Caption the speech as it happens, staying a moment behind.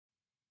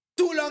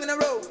too long in a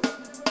row.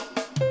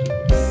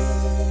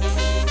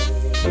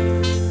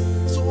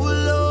 Too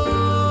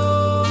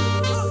long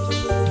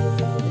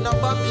in a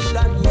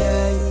Babylon,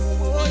 yeah.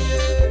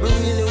 We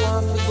really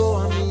want to go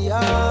on me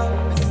yard.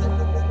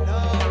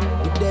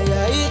 If they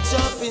are each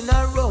up in a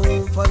row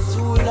for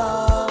too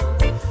long,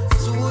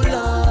 too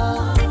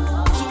long,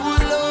 too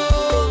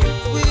long.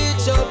 We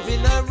each up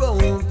in a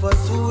row for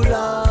too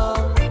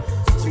long,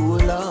 too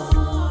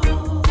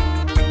long.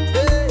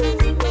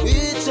 Hey, we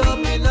each up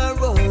in a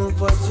row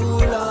for too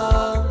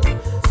long,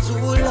 too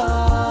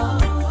long,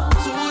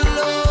 too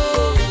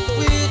long.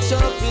 We each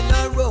up in a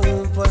row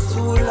for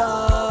too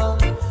long,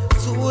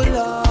 too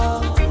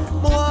long.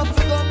 More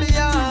for me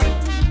out.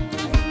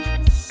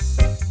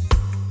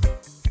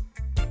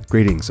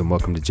 Greetings and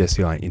welcome to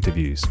Jesse I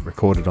Interviews,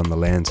 recorded on the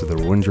lands of the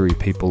Wurundjeri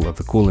people of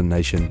the Kulin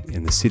Nation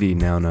in the city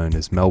now known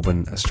as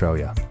Melbourne,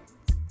 Australia.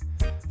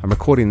 I'm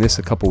recording this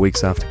a couple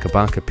weeks after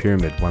Kabaka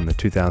Pyramid won the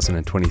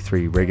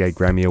 2023 Reggae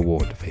Grammy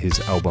Award for his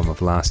album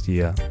of last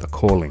year, The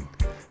Calling,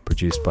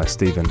 produced by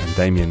Stephen and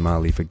Damien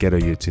Marley for Ghetto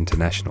Youths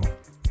International.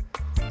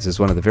 This is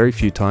one of the very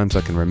few times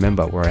I can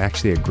remember where I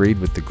actually agreed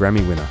with the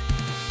Grammy winner.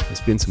 There's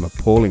been some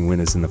appalling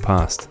winners in the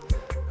past.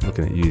 I'm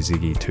looking at you,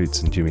 Ziggy,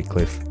 Toots and Jimmy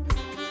Cliff.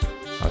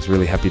 I was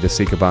really happy to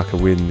see Kabaka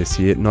win this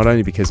year, not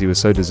only because he was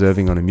so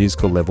deserving on a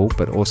musical level,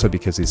 but also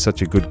because he's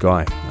such a good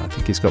guy. I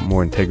think he's got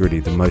more integrity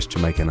than most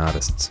Jamaican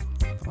artists.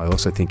 I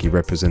also think he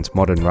represents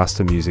modern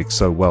Rasta music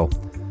so well.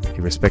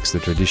 He respects the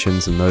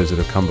traditions and those that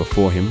have come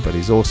before him, but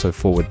he's also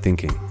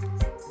forward-thinking.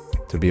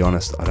 To be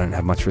honest, I don't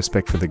have much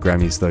respect for the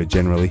Grammys though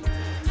generally,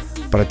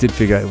 but I did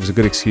figure it was a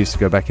good excuse to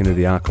go back into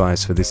the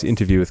archives for this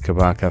interview with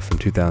Kabaka from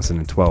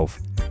 2012.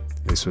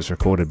 This was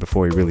recorded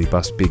before he really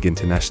bust big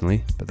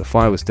internationally, but the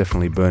fire was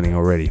definitely burning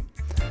already.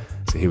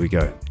 So here we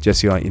go.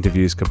 Jesse I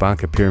interviews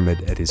Kabaka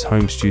Pyramid at his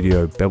home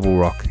studio Bebel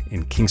Rock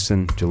in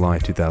Kingston, July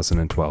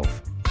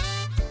 2012.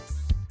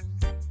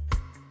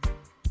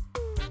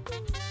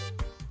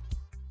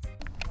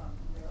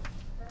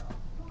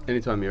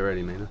 Anytime you're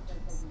ready, Mina.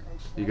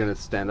 You going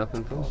to stand up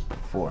and film?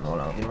 Phone, hold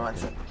on. Give me one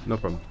second. No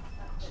problem.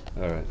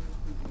 Alright.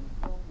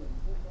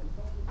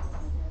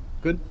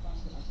 Good?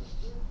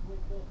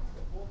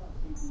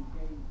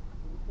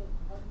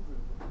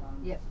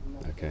 Yep.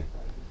 Okay.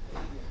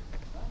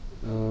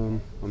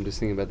 I'm just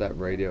thinking about that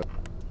radio.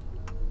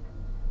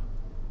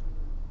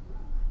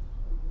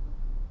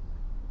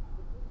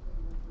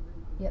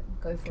 Yep,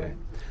 go for Okay. it.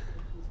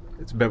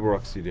 It's Bebel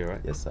Rock Studio,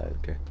 right? Yes, sir.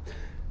 Okay.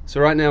 So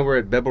right now we're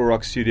at Bebel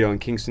Rock Studio in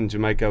Kingston,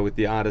 Jamaica with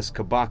the artist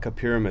Kabaka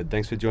Pyramid.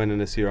 Thanks for joining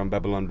us here on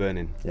Babylon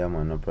Burning. Yeah,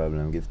 man, no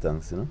problem. Give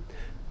thanks, you know.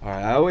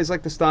 Alright, I always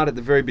like to start at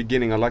the very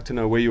beginning. I'd like to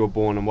know where you were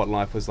born and what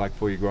life was like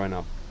for you growing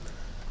up.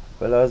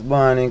 Well, I was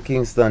born in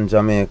Kingston,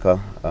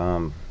 Jamaica.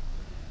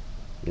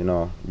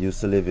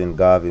 Used to live in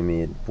Garvey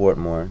Mead,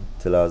 Portmore,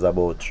 till I was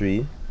about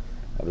 3.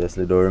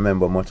 Obviously, don't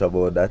remember much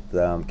about that.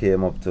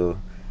 Came up to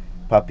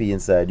Papi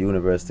inside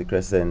University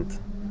Crescent,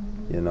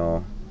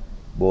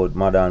 both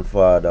mother and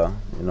father,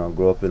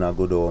 grew up in a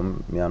good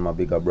home, me and my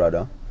bigger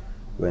brother.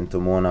 Went to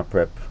Mona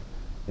Prep,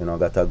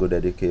 got a good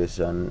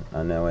education,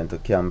 and then went to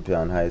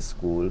Campion High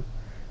School.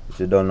 If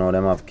you don't know,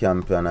 them have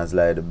Campion as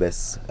like the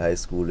best high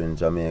school in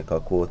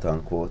Jamaica, quote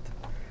unquote.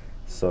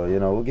 So,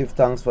 we give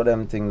thanks for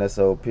them things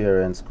that our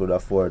parents could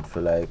afford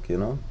for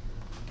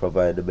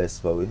provide the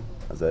best for we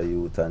as a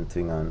youth and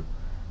thing, and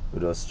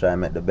we just try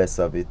and make the best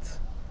of it,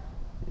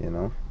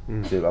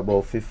 Till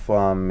about 5th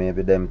form,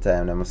 maybe them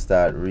time, them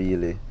start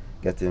really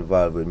get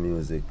involved with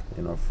music,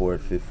 4th,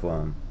 5th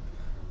form,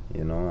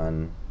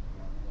 and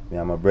me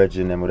and my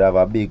brethren, them would have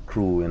a big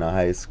crew in a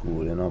high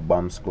school,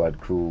 Bomb Squad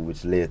crew,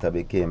 which later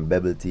became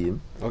Bebel Team.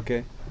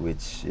 Okay.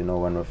 Which,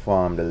 when we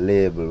formed the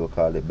label, we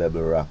called it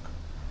Bebel Rock,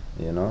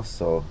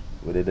 so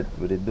we did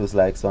do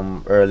like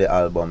some early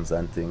albums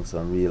and things,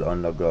 some real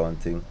underground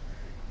thing,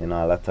 a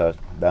lot of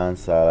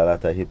dancehall, a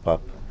lot of hip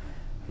hop.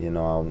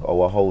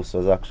 Our house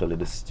was actually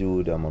the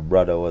studio. My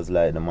brother was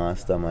like the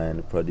mastermind,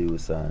 the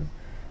producer,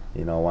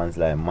 and ones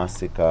like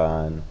Massacre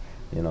and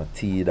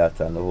T-Dat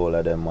and the whole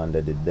of them, man,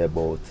 they did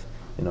debut.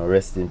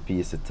 Rest in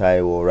peace to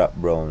Taiwo Rap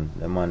Brown.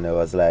 The man that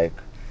was like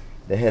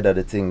the head of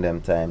the thing them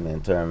time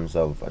in terms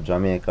of a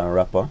Jamaican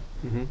rapper.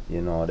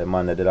 Mm-hmm. The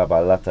man that did have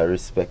a lot of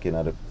respect in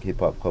the hip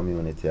hop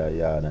community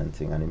yard and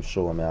thing, and him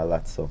show me a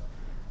lot. So,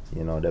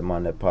 the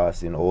man that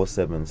passed in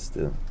 07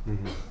 still.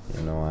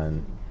 Mm-hmm.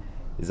 And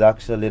it's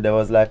actually, there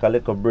was like a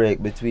little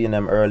break between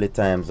them early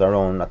times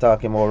around, I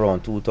talking about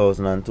around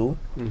 2002.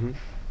 Mm-hmm.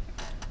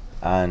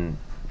 And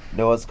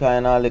there was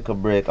kind of a little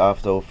break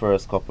after our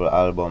first couple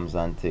albums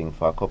and thing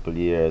for a couple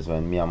years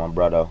when me and my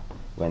brother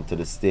went to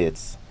the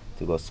States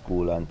to go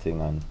school and thing.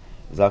 And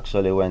it's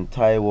actually when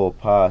Taiwo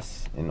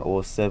passed in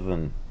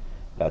 07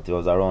 that it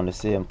was around the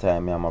same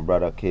time me and my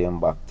brother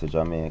came back to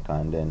Jamaica,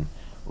 and then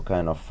we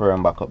kind of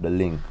firmed back up the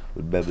link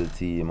with Bebel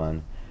Team,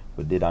 and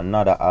we did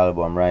another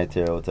album right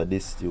here out of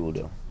this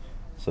studio.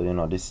 So,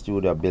 this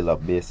studio built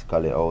up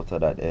basically out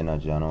of that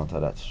energy and out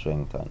of that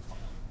strength. And,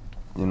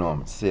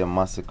 same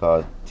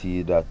Massacre,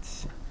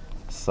 T-Dat,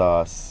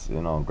 Sauce,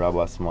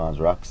 Grabber Smalls,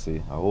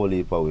 Roxy, a whole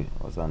heap of it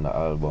was on the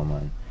album.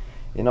 And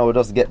you know, we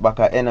just get back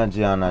our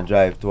energy and a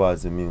drive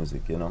towards the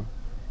music, you know.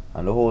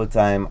 And the whole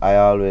time I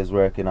always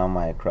working on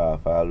my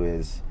craft. I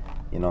always,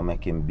 you know,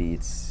 making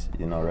beats,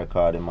 you know,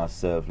 recording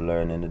myself,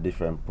 learning the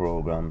different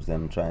programs,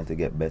 them trying to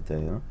get better,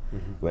 you know.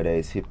 Whether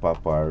it's hip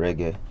hop or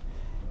reggae.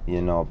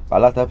 You know, a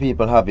lot of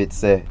people have it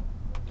say,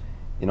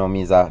 you know,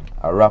 me is a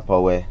rapper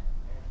where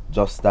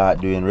just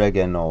start doing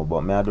reggae now,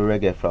 but me I do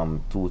reggae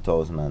from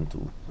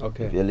 2002.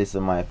 Okay. If you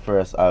listen to my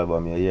first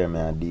album, you hear me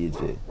a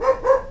DJ.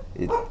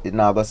 It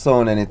not gonna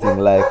sound anything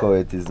like how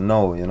it is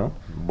now, you know.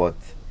 But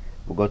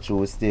we go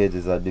through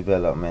stages of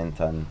development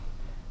and,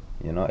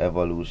 you know,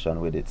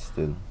 evolution with it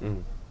still. Yeah,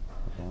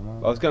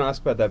 man. I was going to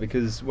ask about that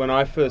because when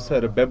I first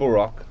heard of Bebel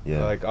Rock,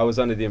 Yeah. like I was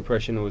under the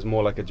impression it was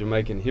more like a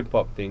Jamaican hip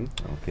hop thing.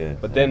 Okay.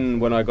 But then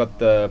when I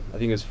got I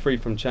think it was Free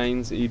From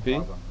Chains EP,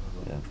 Yeah.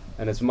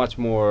 and it's much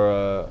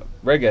more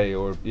reggae,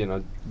 or you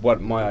know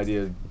what my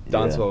idea of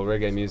dancehall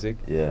reggae music.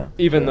 Yeah.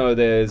 Even yeah. though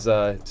there's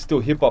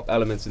still hip hop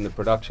elements in the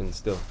production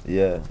still.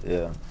 Yeah,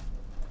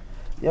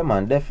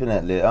 man,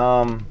 definitely.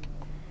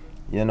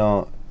 You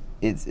know,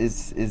 it's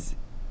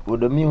with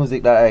the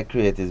music that I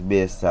create is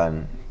based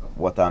on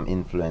what I'm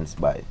influenced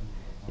by,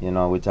 you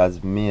know, which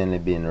has mainly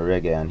been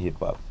reggae and hip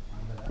hop.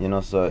 You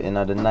know, so in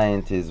the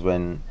 90s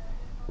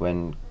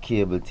when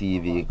cable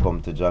TV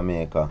come to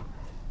Jamaica,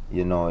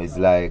 you know, it's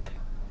like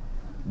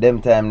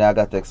them time that I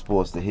got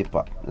exposed to hip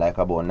hop, like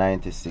about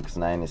 96,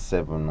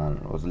 97,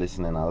 and was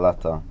listening a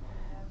lot of,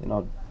 you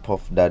know,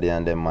 Puff Daddy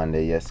and them man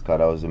there, yes, cause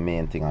that was the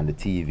main thing on the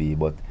TV.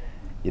 But,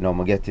 you know,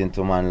 I get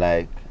into man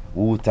like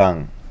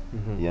Wu-Tang,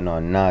 you know,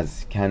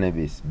 Nas,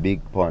 Cannabis,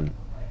 Big Pun,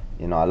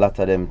 you know, a lot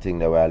of them thing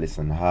that were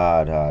listening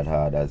hard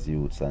as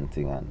youths and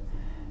thing, and,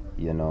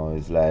 you know,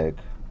 it's like,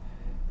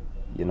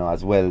 you know,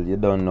 as well, you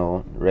don't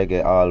know,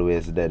 reggae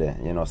always there.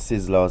 You know,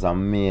 Sizzla was a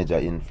major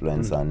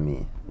influence on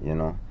me, you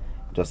know,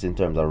 just in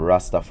terms of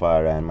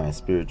Rastafari and my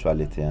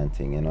spirituality and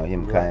thing, you know,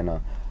 him kind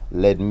of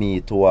led me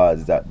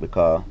towards that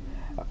because,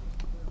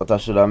 but I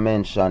should have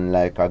mentioned,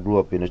 like, I grew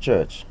up in the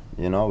church,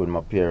 you know, with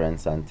my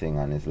parents and thing,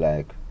 and it's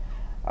like,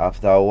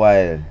 after a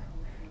while,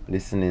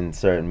 listening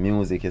certain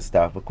music, you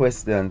start to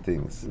question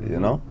things, you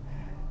know,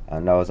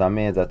 and that was a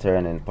major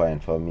turning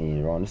point for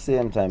me around the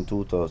same time,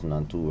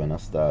 2002, when I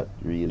start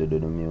really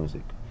doing the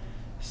music.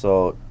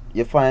 So,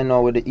 you find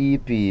out with the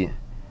EP,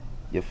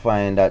 you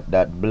find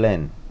that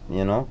blend,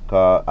 you know,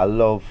 cause I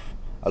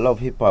love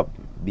hip-hop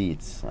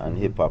beats and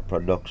hip-hop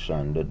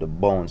production, the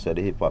bounce of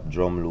the hip-hop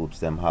drum loops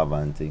them have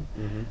and thing.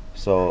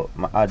 So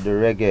I add the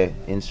reggae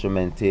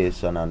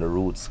instrumentation and the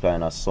roots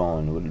kind of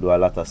sound. We'll do a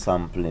lot of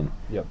sampling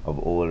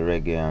of old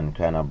reggae and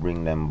kind of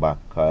bring them back.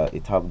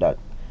 It have that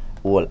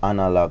old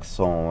analog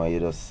sound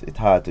where it's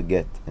hard to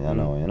get, you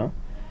know.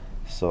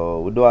 So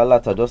we do a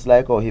lot of, just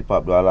like how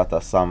hip-hop do a lot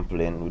of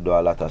sampling, we do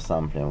a lot of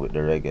sampling with the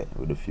reggae,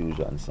 with the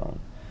fusion sound.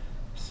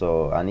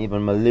 So, and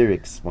even my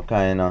lyrics, I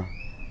kind of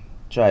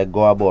try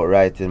go about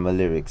writing my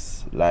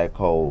lyrics like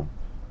how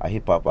a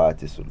hip-hop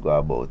artist would go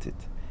about it.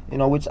 You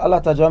know, which a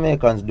lot of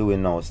Jamaicans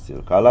doing now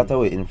still, cause a lot of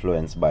we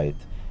influenced by it.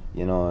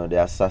 You know,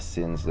 the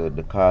Assassins,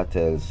 the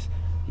Cartels,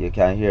 you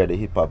can hear the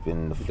hip-hop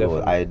in the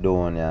flow,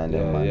 Idonia and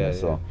them, man.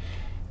 So,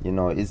 you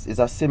know, it's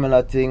a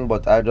similar thing,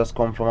 but I just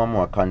come from a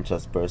more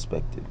conscious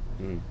perspective,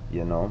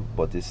 you know,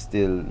 but it's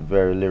still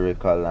very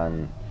lyrical,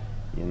 and,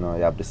 you know,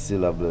 you have the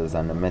syllables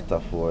and the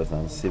metaphors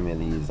and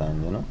similes,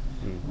 and, you know.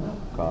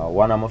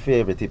 One of my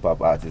favorite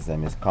hip-hop artists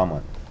them is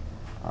Common.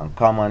 And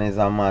Common is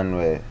a man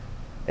where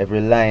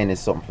every line is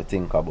something to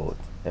think about.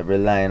 Every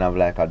line have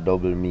like a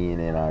double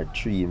meaning or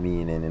three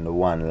meaning in the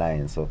one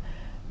line. So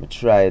I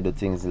try to do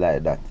things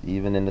like that.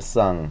 Even in the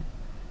song,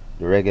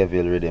 the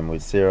Reggaeville Rhythm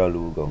with Sarah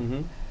Lugo.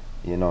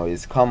 You know,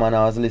 it's Common.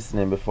 I was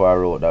listening before I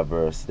wrote that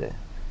verse there.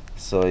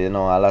 So, you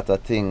know, a lot of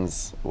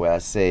things where I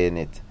saying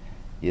it,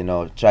 you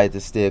know, try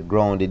to stay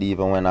grounded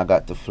even when I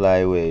got to fly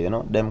away, you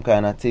know. Them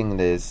kind of thing,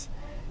 there's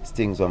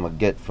things I'm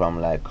get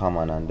from like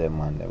Common and them,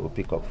 and they will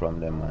pick up from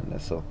them,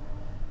 and so,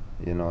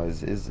 you know,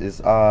 it's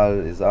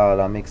all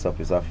a mix up,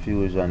 it's a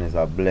fusion, it's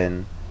a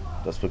blend,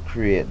 just to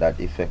create that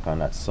effect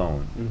and that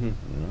sound. You know?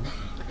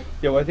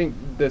 Yeah, well, I think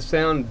the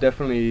sound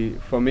definitely,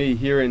 for me,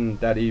 hearing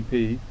that EP,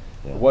 it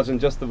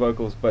wasn't just the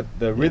vocals, but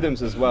the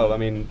rhythms as well. I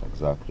mean,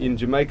 in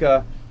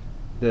Jamaica,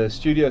 the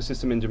studio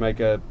system in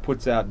Jamaica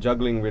puts out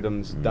juggling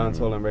rhythms,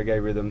 dancehall and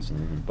reggae rhythms,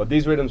 but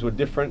these rhythms were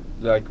different,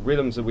 like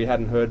rhythms that we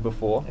hadn't heard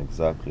before.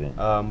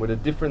 With a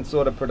different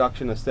sort of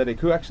production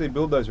aesthetic. Who actually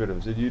built those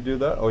rhythms? Did you do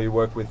that, or you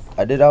work with?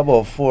 I did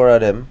about 4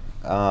 of them.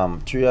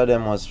 3 of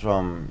them was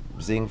from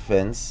Zinc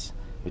Fence,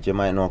 which you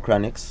might know,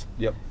 Chronix.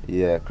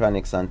 Yeah,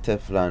 Chronix and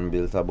Teflon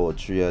built about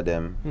 3 of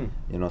them.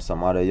 You know,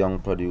 some other young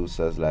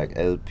producers like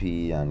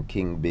LP and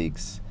King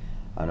Biggs,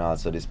 and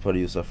also this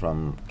producer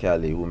from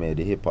Cali who made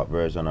the hip-hop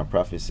version of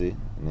Prophecy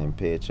named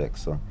Paycheck.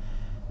 So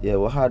yeah,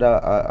 we had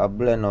a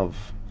blend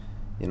of,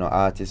 you know,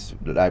 artists,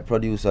 like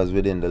producers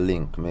within the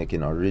link,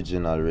 making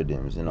original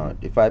rhythms. You know,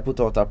 if I put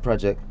out a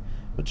project,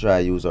 we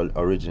try to use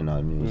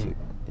original music,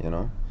 you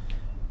know.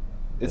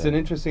 It's an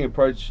interesting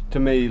approach to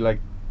me, like,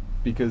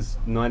 because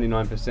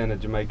 99% of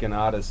Jamaican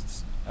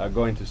artists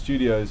going to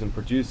studios and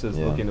producers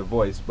Yeah. looking to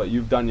voice, but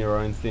you've done your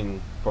own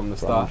thing from the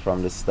start.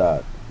 From the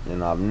start. You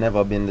know, I've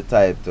never been the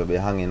type to be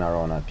hanging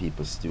around at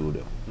people's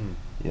studio.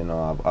 You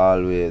know, I've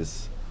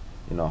always,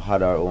 you know,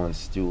 had our own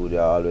studio.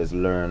 I always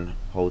learned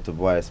how to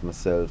voice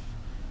myself.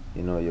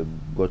 You know, you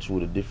go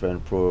through the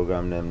different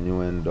program, them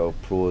Nuendo,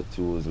 Pro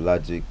Tools,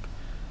 Logic.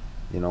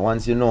 You know,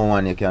 once you know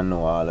one, you can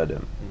know all of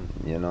them.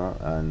 You know,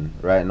 and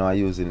right now I'm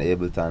using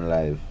Ableton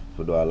Live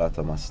to do a lot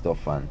of my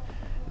stuff, and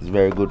it's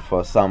very good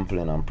for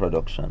sampling and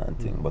production and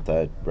things. But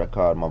I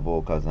record my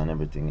vocals and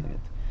everything in it.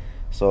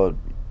 So,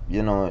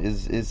 you know,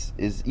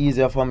 it's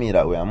easier for me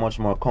that way. I'm much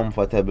more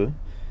comfortable.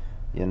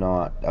 You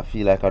know, I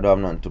feel like I don't have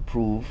nothing to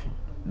prove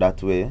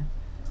that way.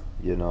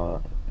 You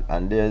know,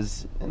 and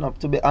there's, you know,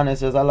 to be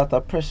honest, there's a lot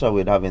of pressure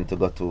with having to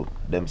go to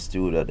them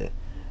studio there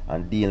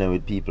and dealing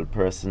with people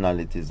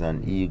personalities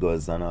and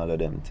egos and all of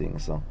them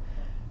things. So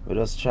we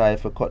just try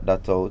to cut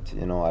that out.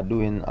 You know, I'm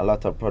doing a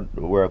lot of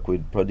work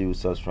with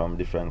producers from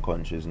different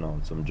countries now.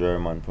 Some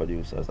German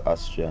producers,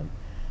 Austrian.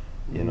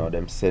 You know,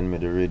 them send me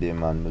the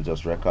rhythm and we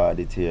just record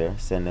it here,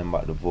 send them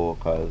back the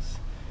vocals,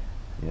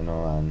 you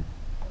know, and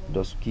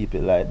just keep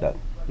it like that.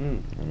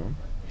 You know.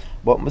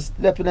 But I'm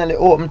definitely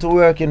open to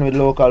working with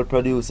local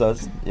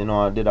producers. You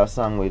know, I did a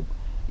song with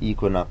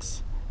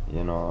Equinox,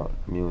 you know,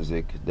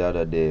 music the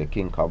other day,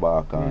 King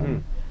Kabaka,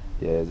 and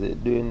yeah,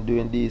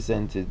 doing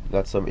decent. It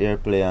got some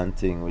airplay and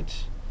thing,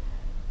 which,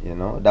 you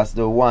know, that's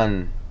the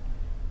one,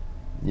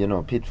 you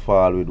know,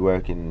 pitfall with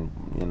working,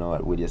 you know,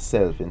 with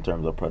yourself in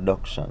terms of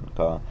production.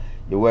 Cause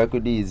you work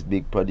with these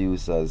big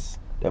producers,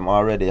 them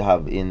already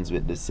have ins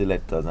with the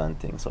selectors and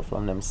things. So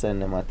from them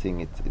send them a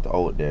thing, it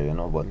out there, you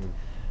know. But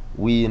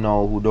we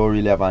know who don't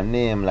really have a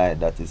name like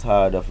that, it's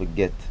harder to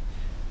get,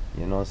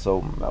 you know.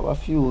 So I have a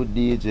few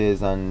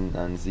DJs and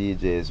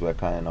ZJs we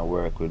kind of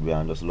work with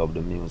and just love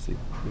the music,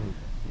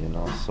 you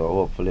know. So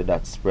hopefully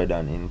that spread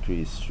and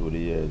increase through the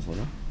years, you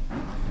know.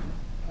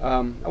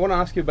 I want to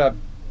ask you about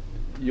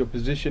your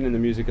position in the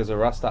music as a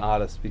Rasta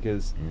artist,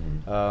 because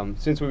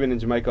since we've been in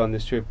Jamaica on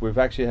this trip, we've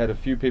actually had a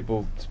few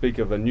people speak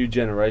of a new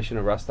generation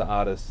of Rasta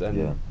artists,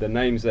 and the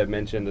names they've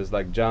mentioned is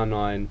like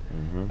Jar9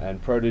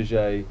 and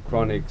Protege,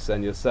 Chronix,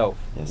 and yourself.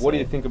 Yes, what do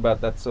you think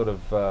about that sort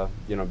of,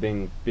 you know,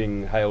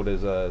 being hailed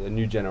as a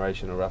new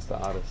generation of Rasta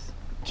artists?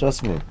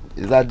 Trust me,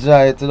 it's a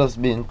joy to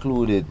just be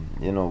included,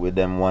 you know, with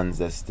them ones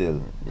that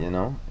still, you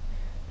know.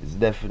 It's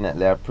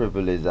definitely a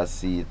privilege I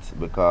see it,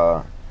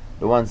 because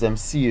the ones them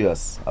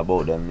serious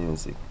about their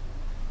music,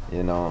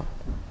 you know.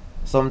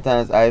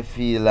 Sometimes I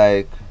feel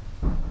like,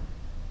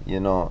 you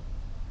know,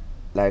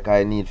 like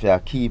I need to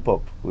keep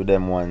up with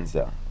them ones,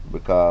 yeah,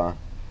 because,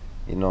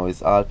 you know,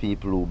 it's all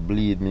people who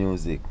bleed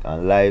music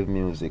and live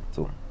music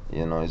too.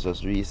 You know, it's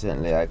just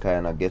recently I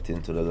kind of get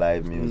into the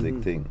live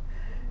music thing,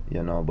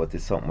 you know, but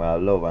it's something I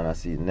love and I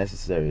see it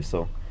necessary.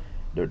 So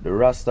the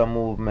Rasta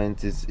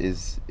movement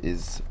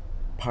is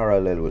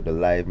parallel with the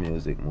live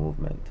music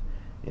movement.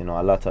 You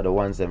know, a lot of the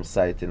ones them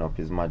citing up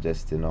His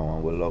Majesty now,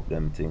 and we love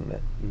them thing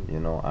there,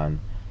 you know, and,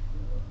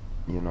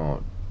 you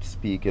know,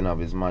 speaking of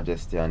His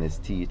Majesty and his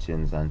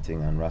teachings and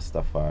thing and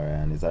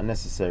Rastafari, and it's a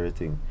necessary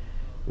thing,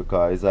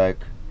 because it's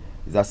like,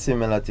 it's a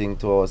similar thing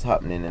to what was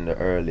happening in the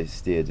early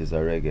stages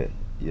of reggae,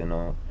 you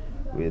know,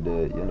 with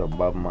the, you know,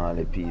 Bob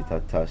Marley,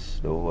 Peter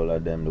Tosh, the whole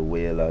of them, the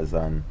Wailers,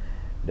 and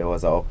there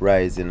was an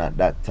uprising at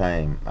that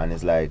time, and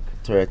it's like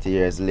 30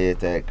 years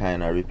later it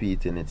kind of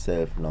repeating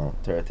itself now,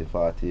 30,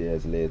 40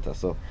 years later.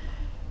 So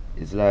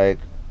it's like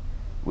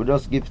we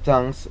just give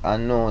thanks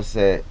and know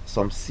say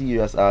some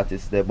serious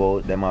artists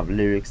about them have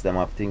lyrics, them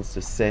have things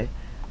to say,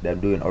 them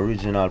doing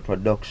original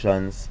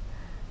productions,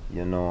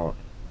 you know,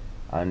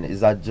 and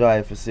it's a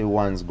joy to see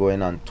ones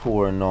going on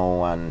tour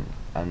now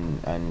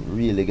and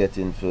really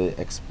getting to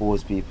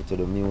expose people to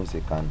the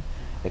music and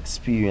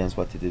experience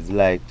what it is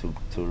like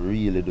to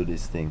really do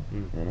this thing,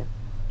 you know.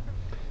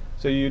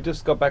 So you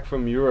just got back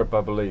from Europe,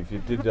 I believe. You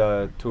did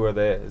a tour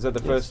there. Is that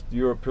the first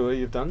Europe tour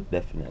you've done?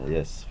 Definitely,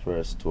 yes.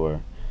 First tour.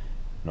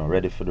 You know,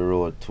 ready for the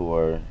road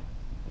tour.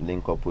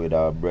 Link up with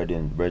our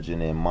brethren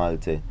named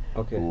Malte,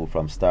 who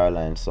from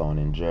Starline Sound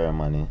in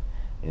Germany.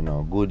 You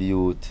know, good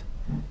youth.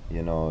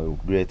 You know,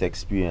 great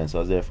experience. I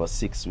was there for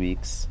 6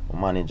 weeks.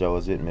 My manager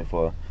was with me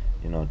for,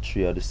 you know,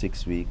 3 of the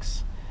 6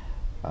 weeks.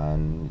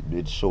 And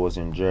did shows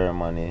in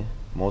Germany.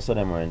 Most of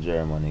them were in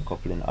Germany, a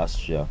couple in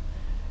Austria,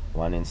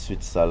 one in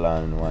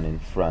Switzerland, one in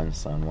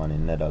France, and one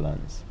in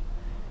Netherlands.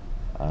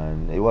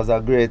 And it was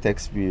a great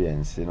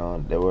experience, you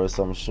know. There were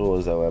some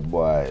shows that were,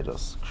 boy,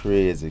 just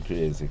crazy.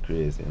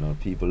 You know,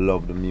 people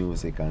love the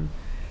music and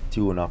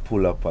tune and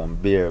pull up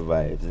and beer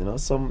vibes. You know,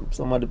 some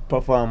of the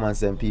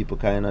performance and people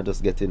kind of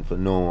just getting for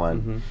no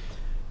one.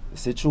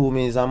 See, true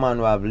me is a man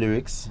who have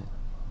lyrics.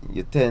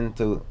 You tend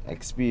to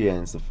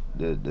experience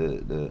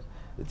the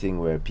thing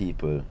where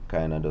people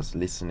kind of just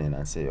listening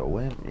and say, oh,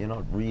 well, you're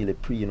not really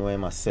pre-know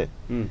what I say,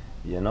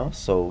 you know.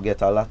 So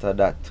get a lot of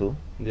that too.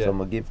 So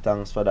I'm give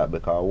thanks for that,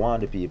 because I want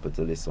the people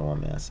to listen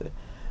what I say.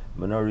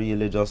 But not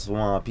really just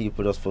want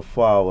people just for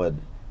forward,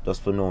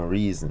 just for no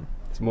reason.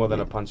 It's more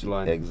than a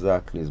punchline.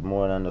 Exactly, it's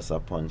more than just a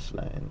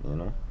punchline, you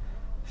know.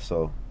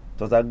 So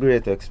was a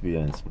great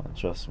experience, man.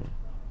 Trust me.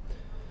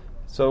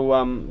 So,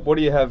 what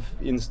do you have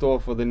in store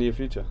for the near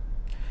future?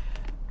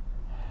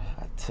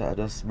 I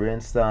just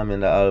brainstorming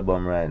the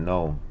album right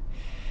now.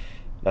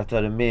 That's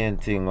the main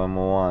thing I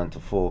want to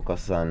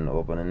focus on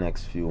over the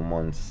next few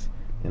months.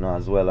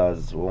 As well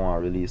as we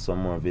want to release some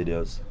more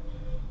videos.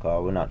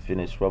 Because we're not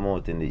finished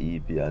promoting the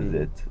EP as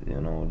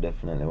yet.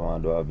 Definitely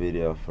want to do a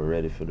video for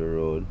Ready for the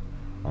Road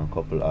and a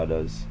couple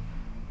others.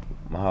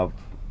 I have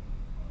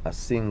a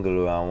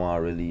single I want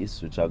to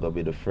release, which are going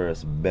to be the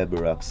first Baby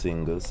Rock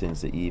single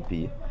since the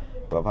EP.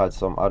 But I've had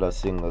some other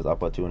singles,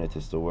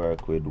 opportunities to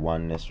work with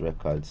Oneness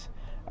Records,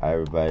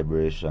 Irie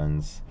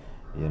Vibrations,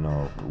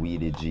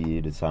 Weedy G,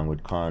 the song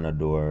with Corner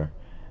Door,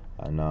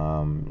 and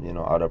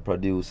other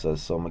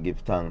producers. So I'm gonna give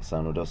thanks,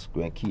 and we're just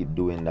going to keep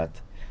doing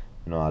that.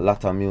 A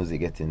lot of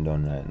music getting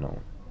done right now.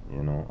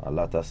 A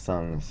lot of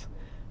songs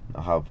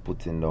I have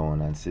putting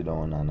down and sit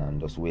down and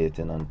just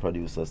waiting on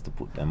producers to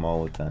put them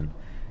out, and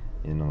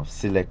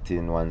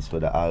selecting ones for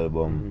the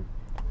album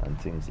and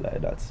things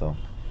like that. So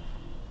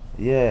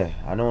yeah,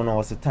 I don't know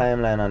what's the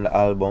timeline on the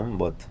album,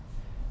 but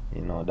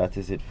that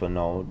is it for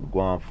now.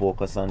 Go and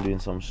focus on doing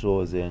some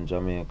shows here in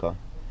Jamaica.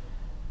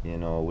 We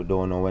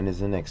don't know when is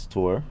the next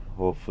tour.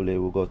 Hopefully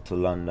we'll go to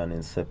London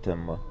in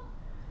September.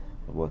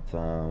 But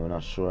we're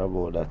not sure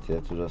about that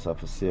yet. We just have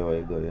to see how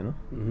it goes, Yeah,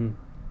 man.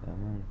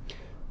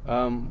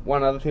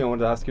 One other thing I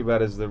wanted to ask you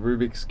about is the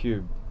Rubik's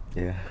Cube.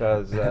 Yeah.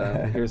 Because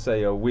here's say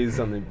you're a whiz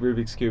on the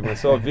Rubik's Cube. I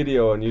saw a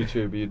video on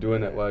YouTube, you're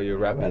doing it while you're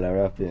rapping. While I'm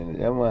rapping.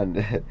 Yeah,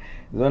 man.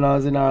 When I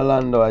was in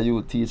Orlando,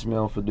 you teach me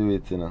how to do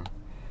it,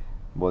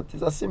 But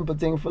it's a simple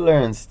thing to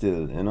learn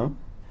still,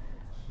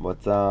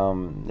 But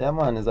yeah,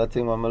 man, it's a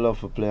thing I love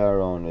to play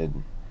around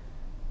with.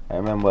 I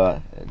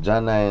remember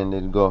Janine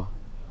did go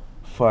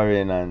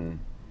foreign and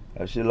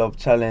she loved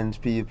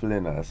challenge people,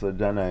 So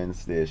Janine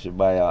stay, she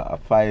buy a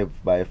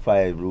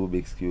 5x5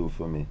 Rubik's Cube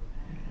for me.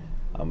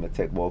 I'm gonna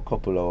take about a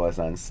couple hours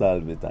and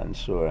solve it and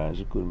show her, and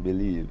she couldn't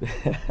believe.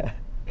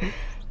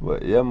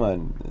 But yeah,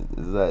 man,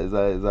 it's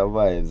a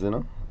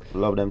vibes,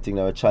 Love them things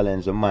that will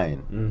challenge the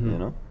mind,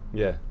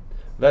 Yeah.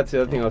 That's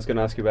the other thing I was going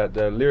to ask you about.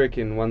 The lyric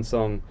in one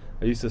song,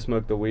 I used to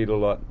smoke the weed a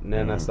lot, and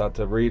then I start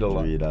to read a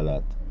lot. Read a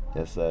lot.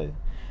 Yes,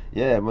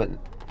 yeah, but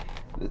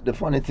the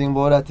funny thing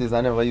about that is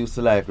I never used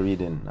to like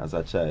reading as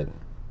a child.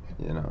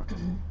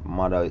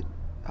 Mother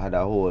had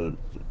a whole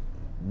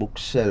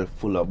bookshelf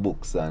full of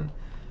books, and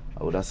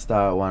I would have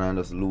start one and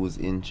just lose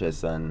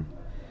interest, and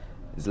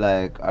it's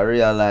like I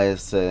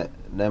realized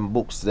them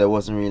books, they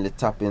wasn't really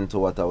tapping into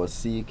what I was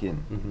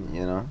seeking,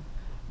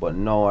 But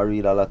now I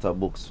read a lot of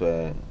books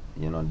where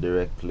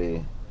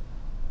directly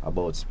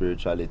about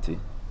spirituality,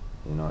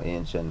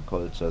 ancient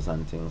cultures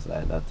and things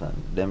like that, and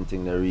them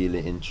things that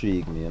really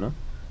intrigue me,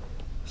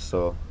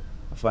 So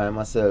I find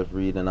myself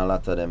reading a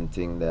lot of them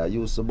things there. I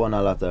used to burn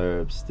a lot of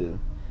herbs still,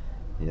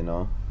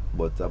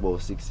 but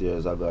about 6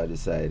 years ago I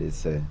decided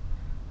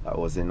that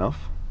was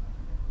enough,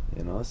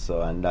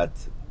 so, and that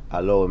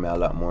allowed me a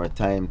lot more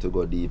time to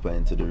go deeper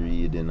into the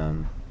reading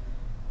and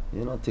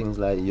things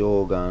like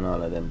yoga and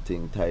all of them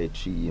things, Tai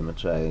Chi, I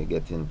try to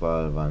get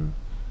involved and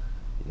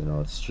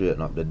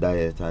straighten up the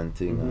diet and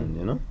thing,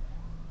 and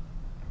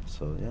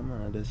so yeah,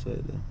 man, I just say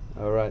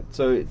that. All right.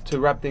 So to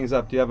wrap things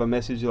up, do you have a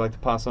message you'd like to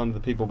pass on to the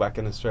people back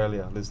in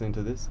Australia listening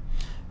to this?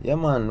 Yeah,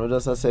 man, we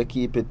just say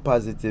keep it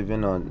positive,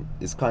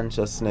 It's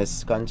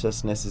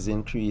consciousness is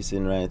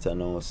increasing right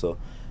now, so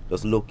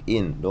just look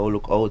in, don't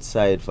look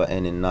outside for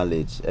any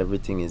knowledge.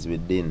 Everything is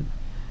within.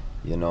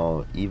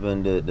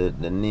 Even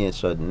the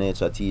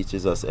nature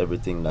teaches us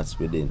everything that's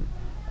within,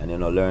 and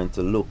learn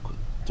to look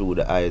through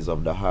the eyes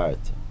of the heart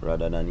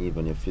rather than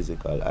even your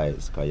physical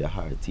eyes, because your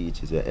heart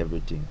teaches you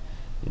everything.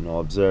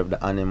 Observe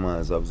the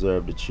animals,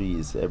 observe the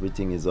trees,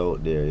 everything is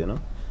out there,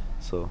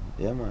 So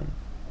yeah, man,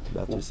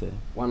 that's what we say.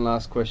 One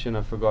last question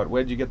I forgot.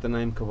 Where'd you get the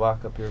name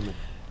Kabaka Pyramid?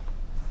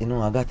 I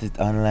got it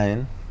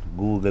online,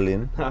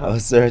 Googling. I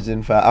was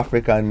searching for an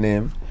African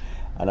name,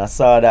 and I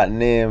saw that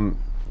name.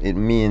 It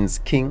means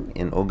king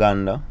in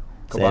Uganda.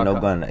 So in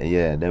Uganda,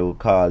 yeah, they will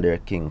call their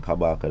king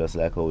Kabaka, just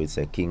like how we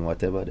say king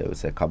whatever, they will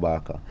say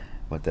Kabaka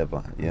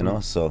whatever,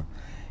 So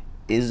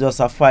it's just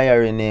a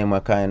fiery name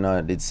I kind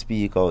of did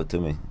speak out to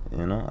me,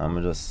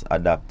 I'm just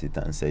adapt it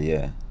and say,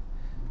 yeah,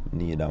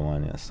 need that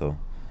one, yeah. So,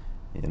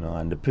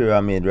 and the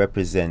pyramid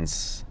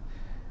represents,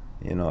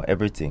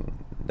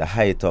 everything, the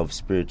height of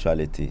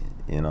spirituality,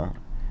 in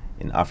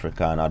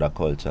Africa and other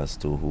cultures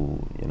too,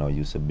 who,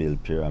 used to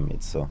build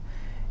pyramids. So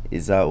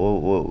it's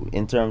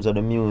in terms of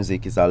the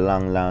music, it's a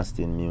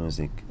long-lasting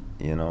music.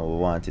 We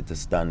want it to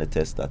stand the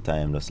test of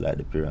time, just like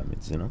the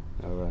pyramids. All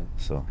right.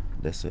 So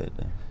that's it.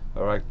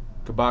 All right,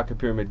 Kabaka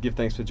Pyramid. Give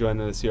thanks for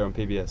joining us here on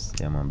PBS.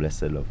 Yeah, man.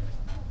 Blessed love.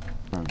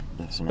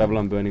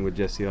 Babylon Burning with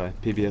Jesse I.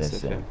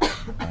 PBS FM.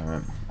 All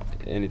right.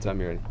 Anytime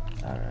you're ready.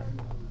 All right.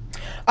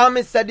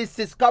 Mr. This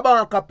is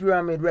Kabaka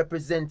Pyramid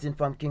representing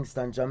from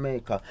Kingston,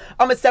 Jamaica.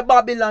 Mr.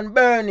 Babylon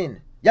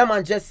Burning. Yeah,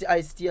 man, Jesse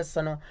I.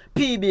 Station,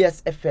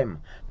 PBS FM.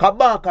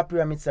 Kabaka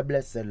Pyramid, say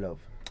blessed love.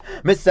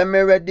 Me say me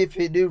ready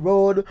for the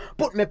road.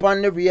 Put me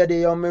on the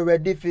radio, me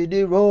ready for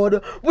the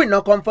road. We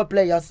no come for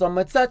players, so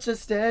me touch a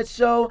stage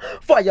show.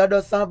 Fire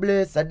dust and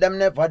blaze, said them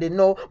never did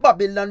know.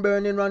 Babylon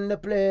burning run the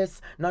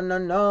place.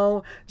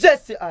 No.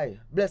 Jesse I,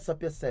 bless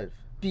up yourself.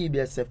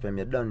 PBS FM,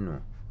 you don't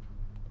know.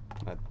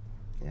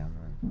 Yeah,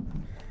 man.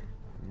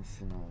 You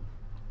see now,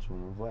 through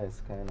my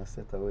voice kind of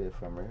set away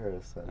from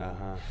rehearsal.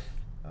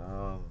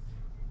 Oh.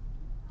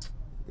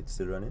 It's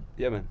still running?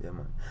 Yeah, man. Yeah,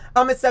 man.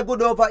 I'm say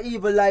good over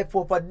evil, life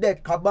over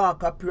death.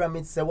 Kabaka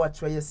pyramid say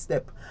watch where you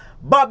step.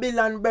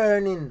 Babylon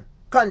burning,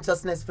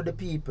 consciousness for the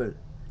people.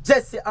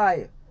 Jesse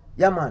I,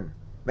 yeah, man.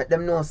 Make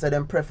them know say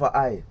them prefer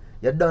I.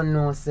 You don't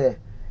know say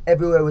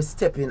everywhere we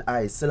step in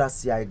I,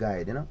 Selassie I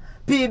guide, you know.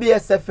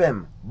 PBS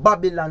FM,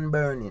 Babylon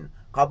burning.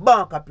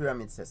 Kabaka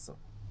pyramid says so.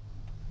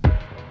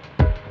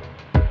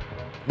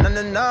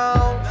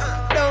 No.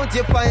 Don't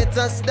you fight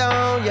us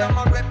down, yeah.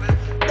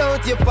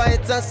 Don't you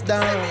fight us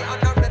down.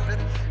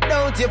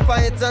 Don't you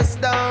fight us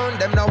down.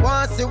 Them now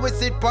want see we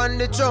sit on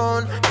the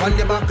throne. On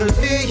the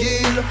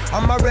battlefield,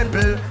 I'm a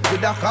rebel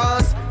with a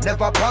cause,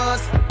 never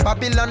pass.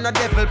 Babylon a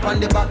devil on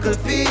the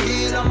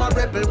battlefield. I'm a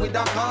rebel with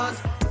a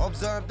cause.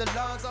 Observe the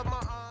laws of my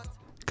heart.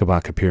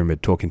 Kabaka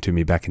Pyramid talking to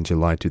me back in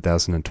July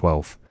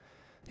 2012.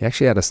 He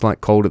actually had a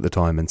slight cold at the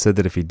time and said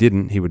that if he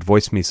didn't, he would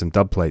voice me some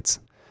dub plates.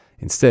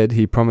 Instead,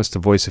 he promised to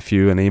voice a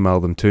few and email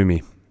them to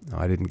me.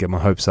 I didn't get my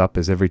hopes up,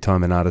 as every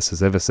time an artist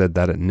has ever said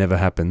that, it never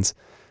happens.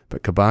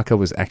 But Kabaka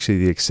was actually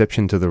the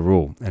exception to the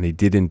rule, and he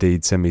did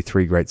indeed send me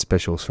 3 great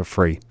specials for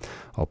free.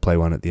 I'll play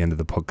one at the end of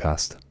the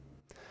podcast.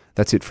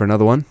 That's it for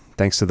another one.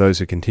 Thanks to those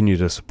who continue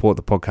to support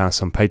the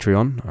podcast on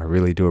Patreon. I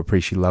really do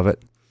appreciate love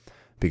it.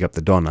 Big up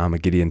the Don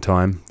Armageddon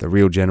Time, the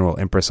Real General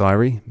Empress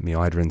Irie, me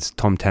Idrins,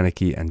 Tom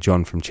Tanaki, and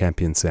John from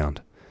Champion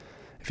Sound.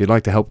 If you'd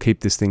like to help keep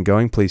this thing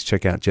going, please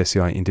check out Jesse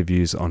I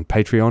Interviews on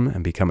Patreon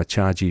and become a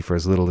chargee for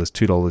as little as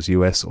 $2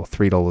 US or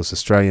 $3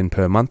 Australian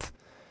per month.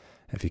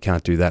 If you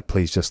can't do that,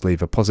 please just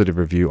leave a positive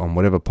review on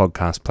whatever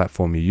podcast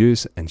platform you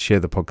use and share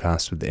the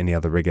podcast with any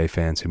other reggae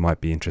fans who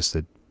might be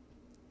interested.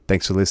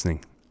 Thanks for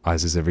listening.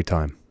 Eyes every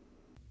time.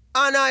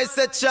 And I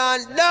said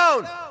chant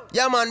down.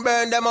 Yeah, man,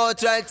 burn them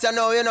out right so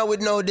now, you know,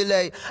 with no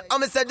delay.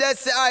 I'm say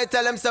Jesse I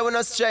tell them say we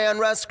no stray and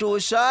rest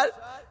crucial.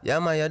 Yeah,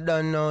 man, you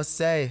don't know,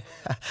 say.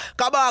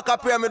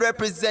 Kabaka Pyramid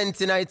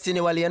representing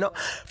itinerary, you know.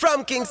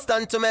 From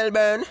Kingston to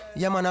Melbourne.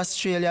 Yeah, man,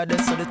 Australia,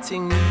 that's the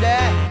thing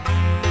there.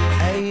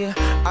 Hey,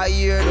 I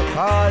hear the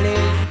calling.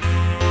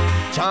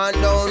 Chant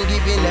down,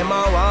 giving them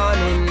a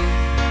warning.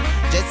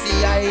 Jesse,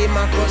 I aim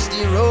across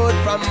the road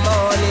from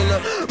morning.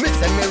 Me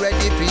say me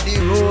ready for the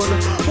road.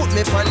 Put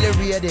me on the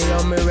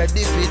radio, me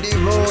ready for the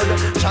road.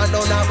 Chant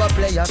down have a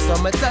player, so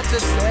me touch a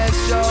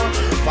session.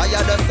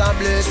 Fire dust and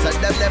blaze, so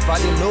them never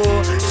know.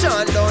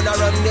 Chant down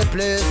around the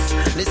place,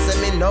 listen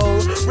me now.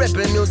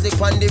 Rebel music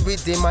on the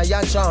rhythm, I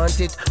chant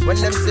it. When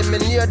them see me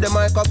near the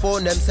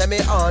microphone, them say me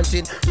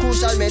haunted.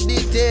 Crucial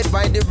meditate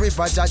by the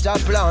river, Jaja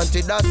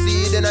planted a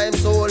seed in him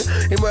soul.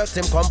 Him works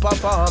him come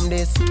perform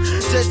this.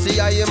 Jesse,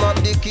 I am up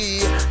the key.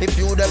 If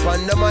you depend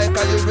on the mic,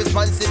 and your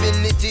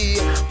responsibility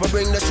for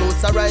bring the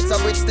truths and rights of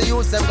which the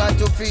youths them got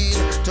to feed.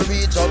 To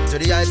reach up to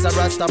the heights of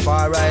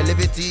Rastafari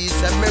liberty.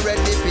 Send me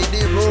ready for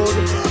the road.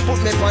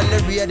 Put me on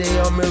the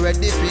radio, me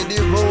ready for the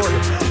road.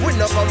 We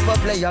no come for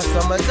players,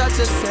 so me touch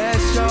a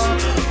session.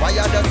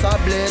 Fire dust a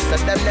blaze,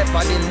 and them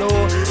never did know.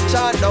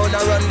 Chant down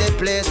around the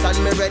place, and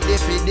me ready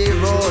for the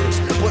road.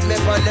 Put me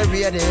on the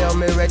radio,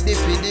 me ready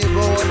for the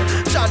road.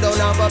 Chant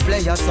down have a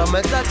player, so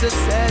me touch a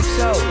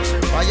session.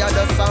 Fire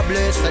dust a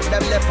blaze, and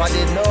them never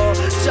did know.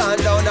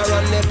 Chant down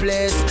around the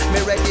place,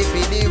 me ready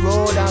for the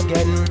road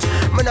again.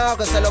 Me nah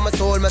go sell on my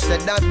soul, me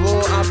said that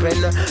won't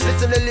happen.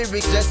 Listen the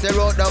lyrics, just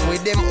wrote down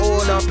with them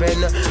own a pen.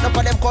 Now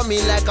for them come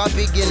in like a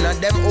beginner,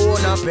 them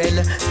own a pen.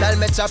 Style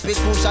me chop it,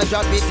 push and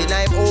drop it in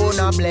I'm own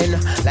a blend.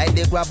 Like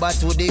the grabber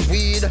to the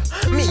weed,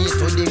 me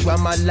to the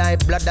grandma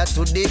like bladder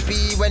to the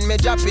pea. When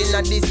me drop in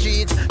at the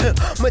streets,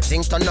 me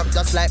think turn up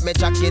just like me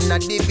tracking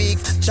at the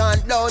bigs.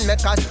 Chant down,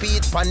 make a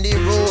speed on the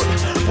road.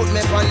 Put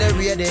me on the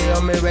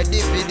radio, me ready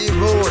for the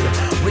road.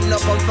 We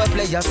no come for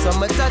players, so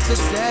me touch a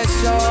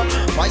session.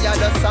 Fire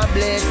dust a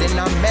blaze in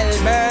a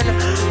Melbourne,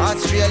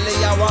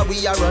 Australia, where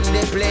we are on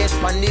the place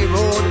on the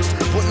road.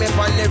 Put me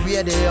on the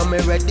radio, me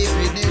ready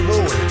for the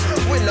road.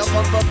 We no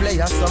come for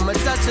players, so me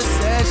touch a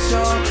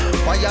session.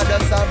 Fire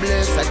dust a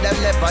blaze, so them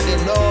never they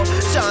know.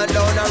 Chant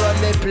down around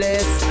the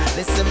place.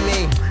 Listen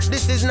me,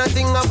 this is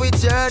nothing of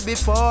which heard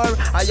before.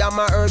 I am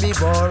a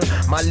herbivore.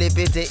 My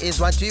liberty is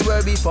what we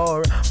were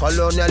before.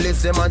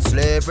 Colonialism and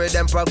slavery,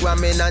 them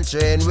programming and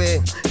train we.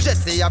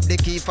 Jesse have the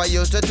key for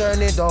you to turn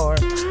the door.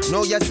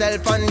 Know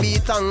yourself and be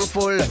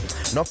thankful.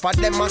 No for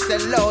them a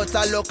sell out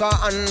a look a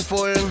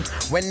handful.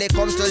 When they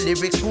come to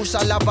lyrics,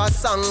 crucial have a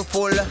song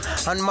full.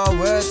 And my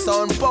words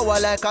sound power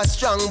like a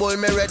strong bull.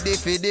 Me ready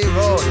for the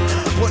road.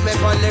 Put me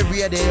on the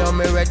radio,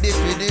 me ready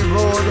for the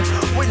road.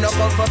 We no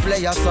come for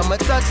players, so me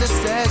touch the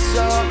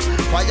station.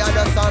 Fire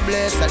dust and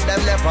blaze, and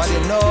them never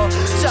they know.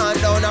 Chant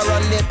down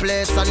around the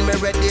place and me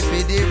ready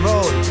for the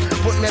road.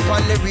 Put me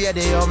on the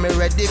radio, me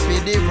ready for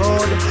the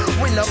road.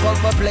 We no come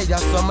for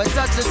players, so me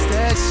touch the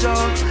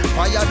station.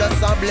 Fire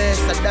does a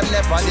blaze, and them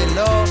never did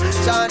know.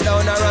 Shine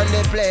down around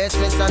the place,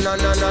 me say no,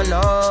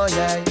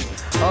 yeah.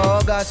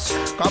 Oh gosh,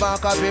 come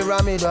back up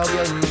pyramid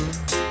again.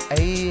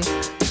 Hey,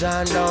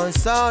 shine down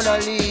sound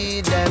and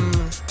lead them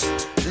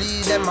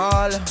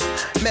all.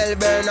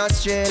 Melbourne,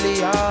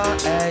 Australia,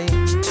 hey.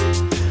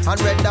 And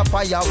red the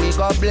fire we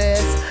go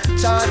blaze.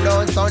 Chant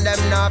down sound them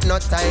not have no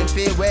time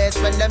for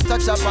waste. When them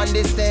touch up on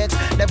the stage,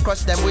 them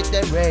crush them with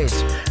them rage.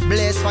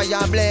 Blaze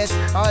fire blaze,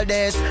 all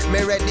days,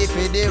 me ready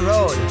for the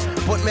road.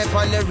 Put me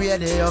on the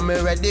radio, me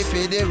ready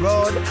for the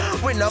road.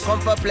 We no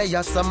come for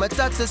players, so me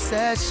touch the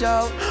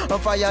session. On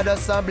fire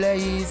does a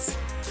blaze.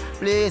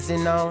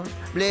 Blazing out,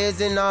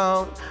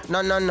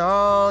 no,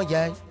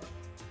 yeah.